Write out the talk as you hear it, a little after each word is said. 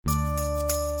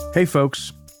Hey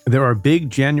folks, there are big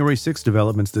January 6th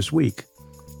developments this week.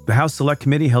 The House Select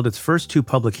Committee held its first two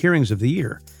public hearings of the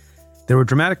year. There were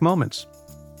dramatic moments,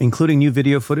 including new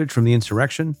video footage from the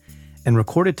insurrection and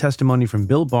recorded testimony from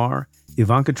Bill Barr,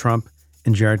 Ivanka Trump,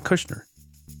 and Jared Kushner.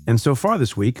 And so far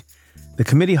this week, the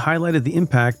committee highlighted the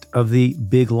impact of the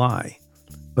big lie.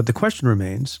 But the question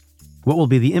remains, what will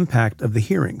be the impact of the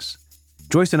hearings?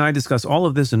 Joyce and I discuss all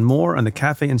of this and more on the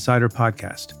Cafe Insider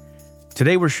podcast.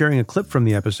 Today, we're sharing a clip from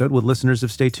the episode with listeners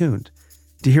of Stay Tuned.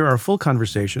 To hear our full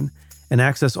conversation and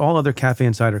access all other Cafe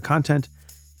Insider content,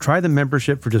 try the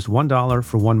membership for just $1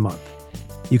 for 1 month.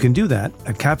 You can do that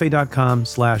at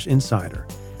cafe.com/insider.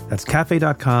 That's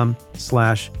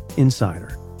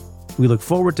cafe.com/insider. We look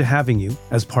forward to having you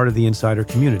as part of the Insider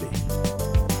community.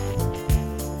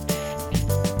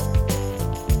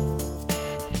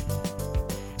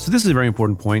 So this is a very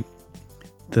important point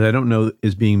that I don't know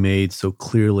is being made so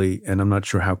clearly, and I'm not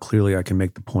sure how clearly I can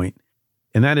make the point.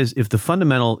 And that is, if the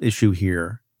fundamental issue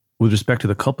here with respect to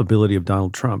the culpability of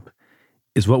Donald Trump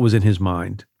is what was in his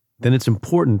mind, then it's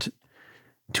important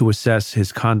to assess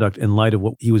his conduct in light of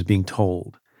what he was being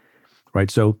told,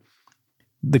 right? So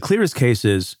the clearest case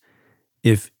is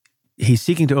if he's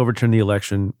seeking to overturn the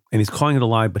election and he's calling it a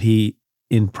lie, but he,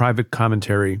 in private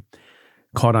commentary,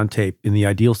 caught on tape in the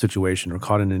ideal situation or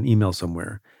caught in an email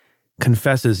somewhere,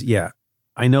 confesses, yeah,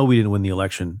 I know we didn't win the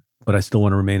election, but I still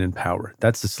want to remain in power.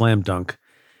 That's the slam dunk,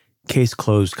 case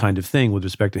closed kind of thing with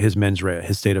respect to his mens rea,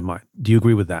 his state of mind. Do you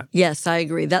agree with that? Yes, I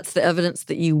agree. That's the evidence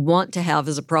that you want to have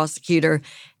as a prosecutor.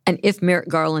 And if Merrick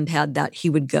Garland had that, he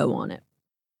would go on it.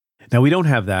 Now, we don't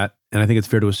have that, and I think it's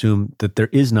fair to assume that there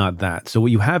is not that. So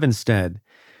what you have instead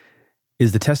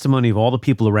is the testimony of all the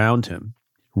people around him,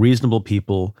 reasonable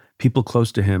people, people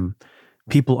close to him,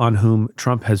 people on whom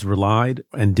Trump has relied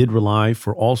and did rely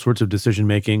for all sorts of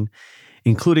decision-making,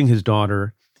 including his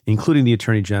daughter, including the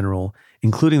attorney general,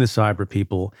 including the cyber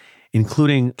people,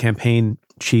 including campaign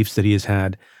chiefs that he has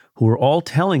had, who are all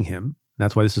telling him,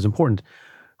 that's why this is important,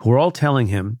 who are all telling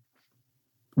him,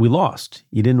 we lost,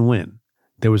 you didn't win.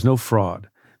 There was no fraud.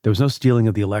 There was no stealing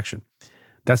of the election.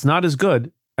 That's not as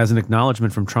good as an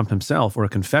acknowledgement from Trump himself or a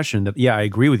confession that, yeah, I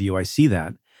agree with you, I see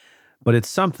that, but it's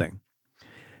something.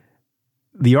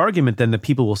 The argument then that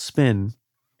people will spin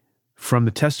from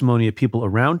the testimony of people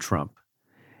around Trump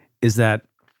is that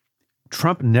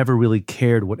Trump never really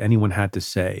cared what anyone had to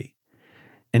say.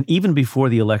 And even before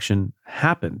the election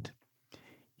happened,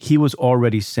 he was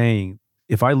already saying,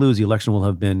 if I lose, the election will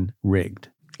have been rigged.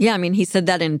 Yeah, I mean, he said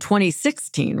that in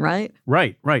 2016, right?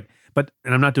 Right. But,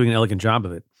 and I'm not doing an elegant job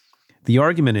of it. The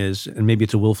argument is, and maybe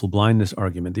it's a willful blindness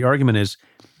argument, the argument is,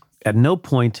 at no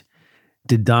point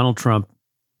did Donald Trump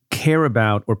care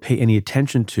about or pay any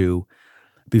attention to,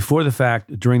 before the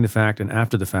fact, during the fact, and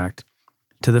after the fact,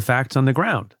 to the facts on the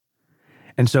ground.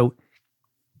 And so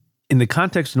in the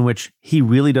context in which he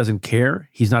really doesn't care,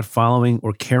 he's not following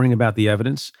or caring about the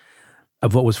evidence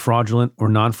of what was fraudulent or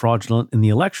non-fraudulent in the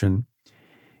election,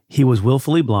 he was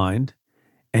willfully blind,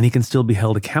 and he can still be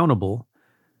held accountable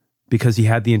because he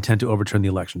had the intent to overturn the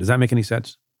election. Does that make any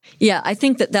sense? Yeah, I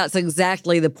think that that's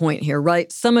exactly the point here,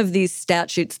 right? Some of these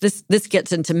statutes, this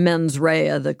gets into mens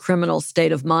rea, the criminal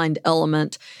state of mind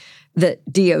element that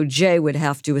DOJ would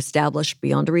have to establish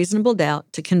beyond a reasonable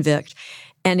doubt to convict.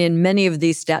 And in many of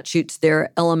these statutes, there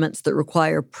are elements that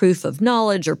require proof of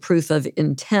knowledge or proof of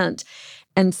intent.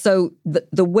 And so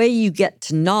the way you get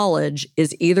to knowledge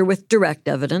is either with direct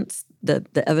evidence,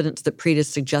 the evidence that Preet has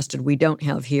suggested we don't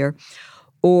have here,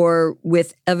 or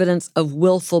with evidence of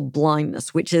willful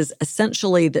blindness, which is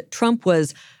essentially that Trump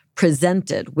was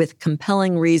presented with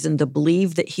compelling reason to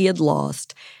believe that he had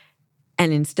lost.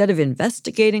 And instead of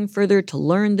investigating further to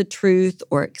learn the truth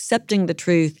or accepting the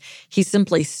truth, he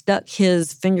simply stuck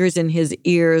his fingers in his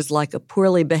ears like a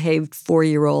poorly behaved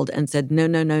 4-year-old and said,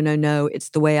 no, it's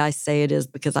the way I say it is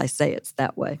because I say it's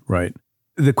that way. Right.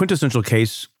 The quintessential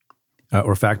case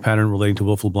or fact pattern relating to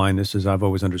willful blindness, as I've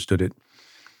always understood it,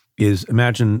 is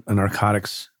imagine a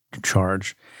narcotics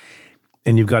charge,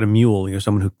 and you've got a mule,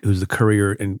 someone who's the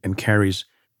courier and carries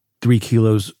 3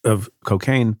 kilos of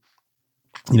cocaine,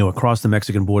 across the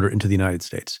Mexican border into the United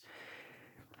States.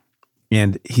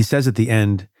 And he says at the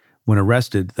end, when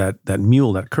arrested, that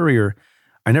mule, that courier,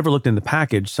 I never looked in the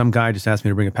package. Some guy just asked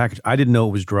me to bring a package. I didn't know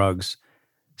it was drugs,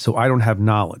 so I don't have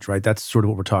knowledge, right? That's sort of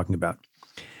what we're talking about.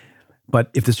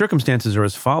 But if the circumstances are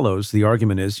as follows, the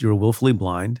argument is you're willfully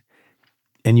blind,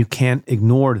 and you can't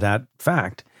ignore that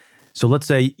fact. So let's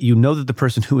say you know that the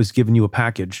person who has given you a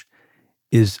package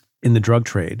is in the drug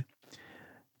trade.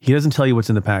 He doesn't tell you what's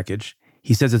in the package.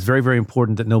 He says it's very, very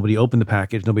important that nobody open the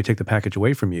package, nobody take the package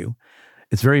away from you.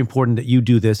 It's very important that you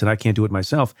do this and I can't do it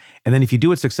myself. And then if you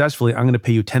do it successfully, I'm going to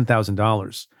pay you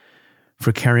 $10,000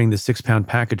 for carrying the 6-pound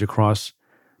package across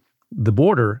the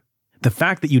border. The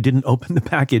fact that you didn't open the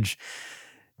package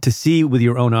to see with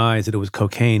your own eyes that it was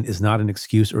cocaine is not an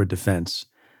excuse or a defense.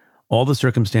 All the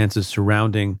circumstances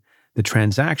surrounding the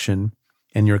transaction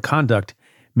and your conduct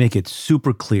make it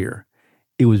super clear.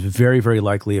 It was very, very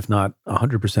likely, if not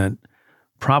 100%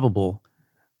 probable,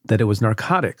 that it was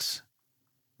narcotics.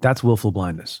 That's willful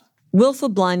blindness. Willful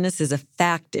blindness is a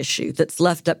fact issue that's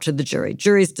left up to the jury.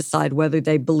 Juries decide whether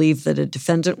they believe that a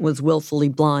defendant was willfully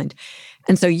blind.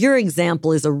 And so your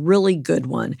example is a really good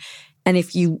one. And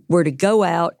if you were to go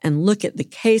out and look at the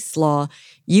case law,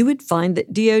 you would find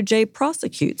that DOJ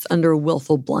prosecutes under a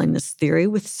willful blindness theory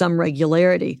with some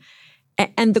regularity.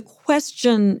 And the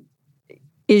question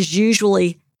is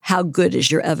usually, how good is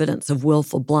your evidence of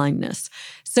willful blindness?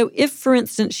 So if, for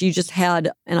instance, you just had,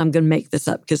 and I'm going to make this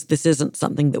up because this isn't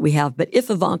something that we have, but if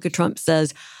Ivanka Trump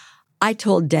says, I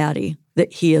told Daddy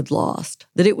that he had lost,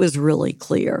 that it was really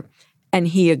clear, and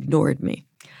he ignored me.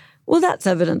 Well, that's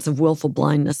evidence of willful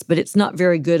blindness, but it's not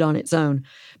very good on its own.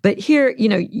 But here,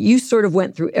 you sort of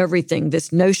went through everything,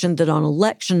 this notion that on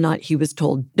election night he was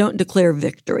told, don't declare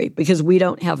victory because we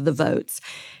don't have the votes.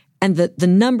 And the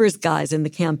numbers guys in the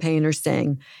campaign are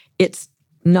saying it's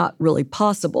not really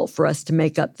possible for us to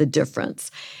make up the difference.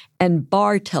 And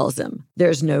Barr tells him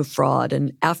there's no fraud.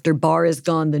 And after Barr is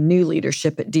gone, the new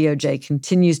leadership at DOJ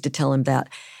continues to tell him that.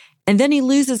 And then he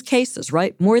loses cases,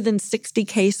 right? More than 60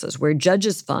 cases where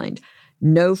judges find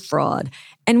no fraud.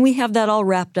 And we have that all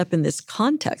wrapped up in this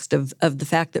context of the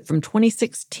fact that from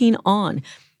 2016 on,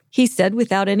 he said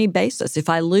without any basis, if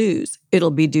I lose,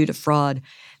 it'll be due to fraud.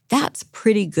 That's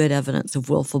pretty good evidence of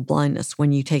willful blindness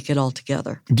when you take it all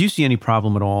together. Do you see any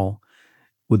problem at all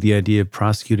with the idea of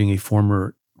prosecuting a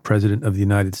former president of the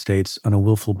United States on a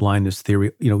willful blindness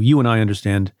theory? You and I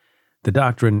understand the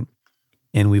doctrine,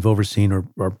 and we've overseen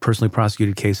or personally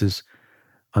prosecuted cases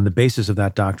on the basis of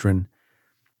that doctrine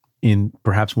in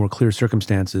perhaps more clear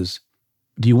circumstances.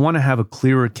 Do you want to have a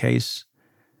clearer case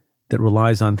that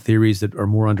relies on theories that are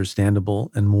more understandable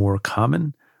and more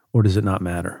common, or does it not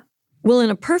matter? Well,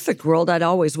 in a perfect world, I'd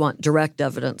always want direct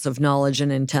evidence of knowledge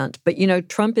and intent. But,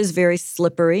 Trump is very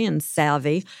slippery and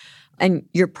savvy, and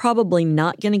you're probably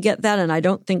not going to get that. And I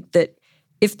don't think that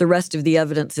if the rest of the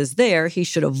evidence is there, he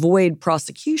should avoid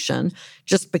prosecution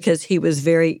just because he was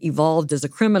very evolved as a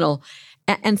criminal.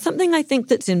 And something I think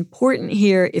that's important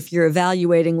here, if you're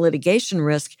evaluating litigation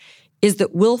risk, is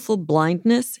that willful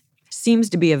blindness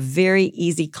seems to be a very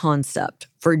easy concept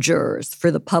for jurors, for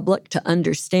the public to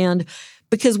understand,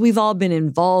 because we've all been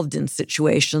involved in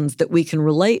situations that we can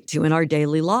relate to in our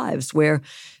daily lives where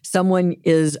someone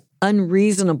is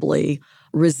unreasonably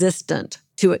resistant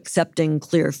to accepting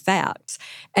clear facts.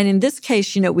 And in this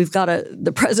case, we've got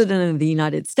the president of the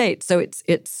United States. So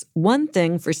it's one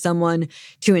thing for someone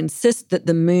to insist that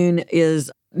the moon is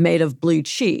made of blue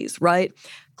cheese, right?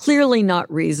 Clearly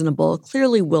not reasonable,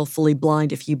 clearly willfully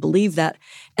blind if you believe that.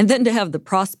 And then to have the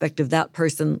prospect of that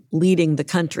person leading the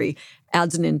country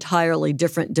adds an entirely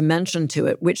different dimension to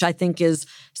it, which I think is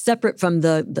separate from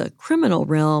the criminal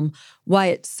realm, why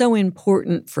it's so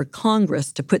important for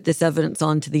Congress to put this evidence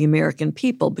on to the American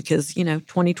people, because,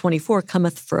 2024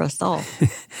 cometh for us all.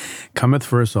 Cometh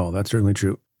for us all. That's certainly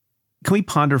true. Can we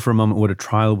ponder for a moment what a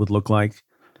trial would look like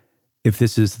if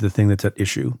this is the thing that's at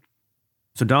issue?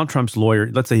 So Donald Trump's lawyer,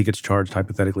 let's say he gets charged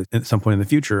hypothetically at some point in the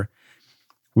future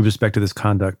with respect to this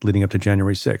conduct leading up to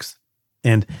January 6th.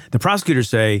 And the prosecutors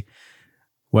say,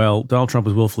 well, Donald Trump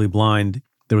was willfully blind.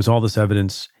 There was all this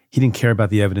evidence. He didn't care about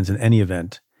the evidence in any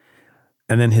event.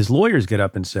 And then his lawyers get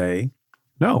up and say,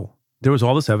 no, there was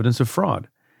all this evidence of fraud.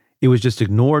 It was just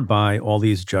ignored by all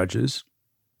these judges,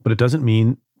 but it doesn't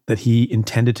mean that he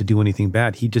intended to do anything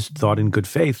bad. He just thought in good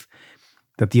faith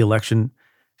that the election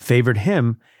favored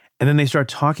him. And then they start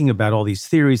talking about all these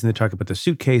theories, and they talk about the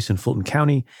suitcase in Fulton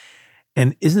County.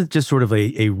 And isn't it just sort of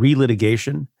a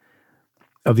relitigation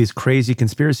of these crazy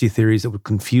conspiracy theories that would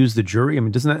confuse the jury? I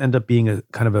mean, doesn't that end up being a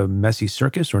kind of a messy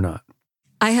circus or not?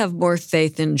 I have more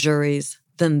faith in juries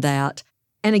than that.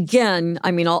 And again,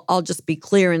 I'll just be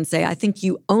clear and say, I think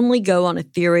you only go on a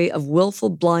theory of willful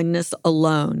blindness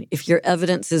alone if your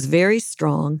evidence is very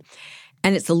strong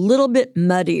and it's a little bit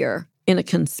muddier in a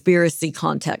conspiracy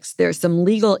context. There are some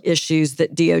legal issues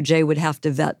that DOJ would have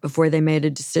to vet before they made a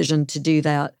decision to do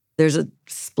that. There's a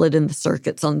split in the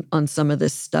circuits on some of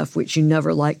this stuff, which you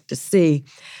never like to see.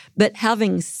 But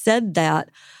having said that,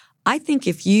 I think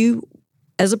if you,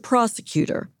 as a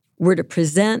prosecutor, were to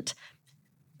present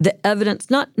the evidence,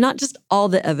 not just all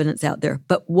the evidence out there,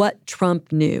 but what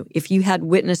Trump knew, if you had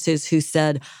witnesses who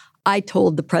said, I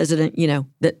told the president,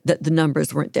 that the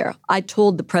numbers weren't there. I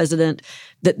told the president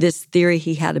that this theory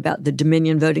he had about the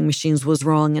Dominion voting machines was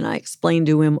wrong, and I explained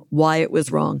to him why it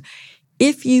was wrong.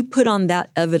 If you put on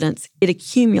that evidence, it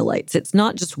accumulates. It's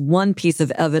not just one piece of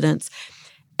evidence.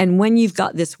 And when you've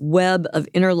got this web of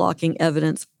interlocking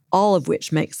evidence, all of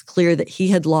which makes clear that he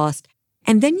had lost,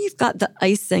 and then you've got the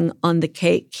icing on the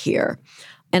cake here.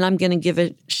 And I'm going to give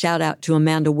a shout out to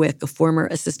Amanda Wick, a former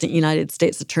assistant United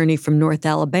States attorney from North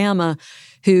Alabama,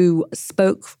 who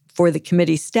spoke for the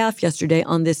committee staff yesterday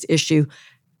on this issue.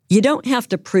 You don't have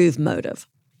to prove motive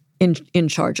in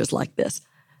charges like this.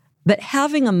 But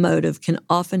having a motive can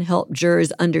often help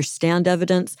jurors understand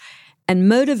evidence, and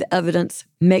motive evidence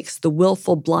makes the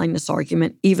willful blindness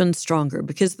argument even stronger,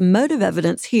 because the motive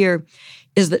evidence here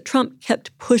is that Trump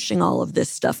kept pushing all of this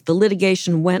stuff. The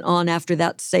litigation went on after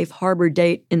that safe harbor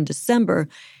date in December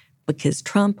because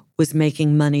Trump was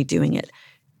making money doing it.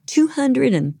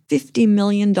 $250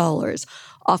 million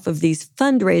off of these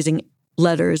fundraising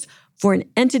letters for an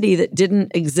entity that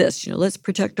didn't exist. Let's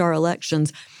protect our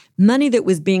elections. Money that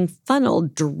was being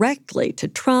funneled directly to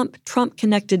Trump,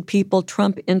 Trump-connected people,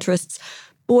 Trump interests.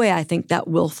 Boy, I think that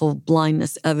willful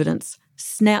blindness evidence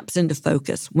snaps into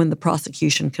focus when the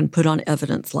prosecution can put on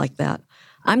evidence like that.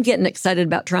 I'm getting excited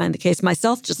about trying the case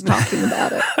myself, just talking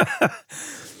about it.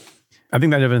 I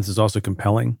think that evidence is also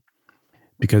compelling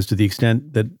because to the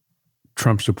extent that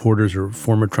Trump supporters or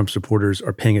former Trump supporters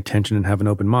are paying attention and have an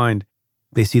open mind,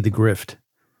 they see the grift.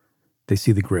 They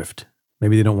see the grift.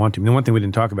 Maybe they don't want to. The one thing we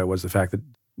didn't talk about was the fact that,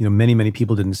 many, many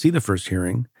people didn't see the first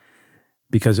hearing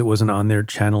because it wasn't on their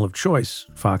channel of choice,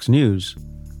 Fox News.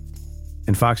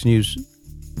 And Fox News,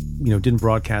 didn't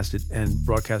broadcast it and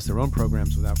broadcast their own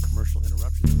programs without commercial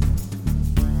interruption.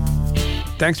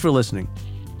 Thanks for listening.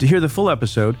 To hear the full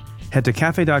episode, head to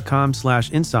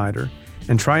cafe.com/insider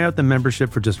and try out the membership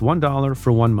for just $1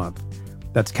 for 1 month.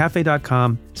 That's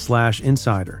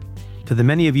cafe.com/insider. To the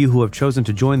many of you who have chosen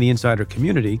to join the Insider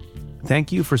community,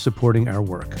 thank you for supporting our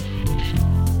work.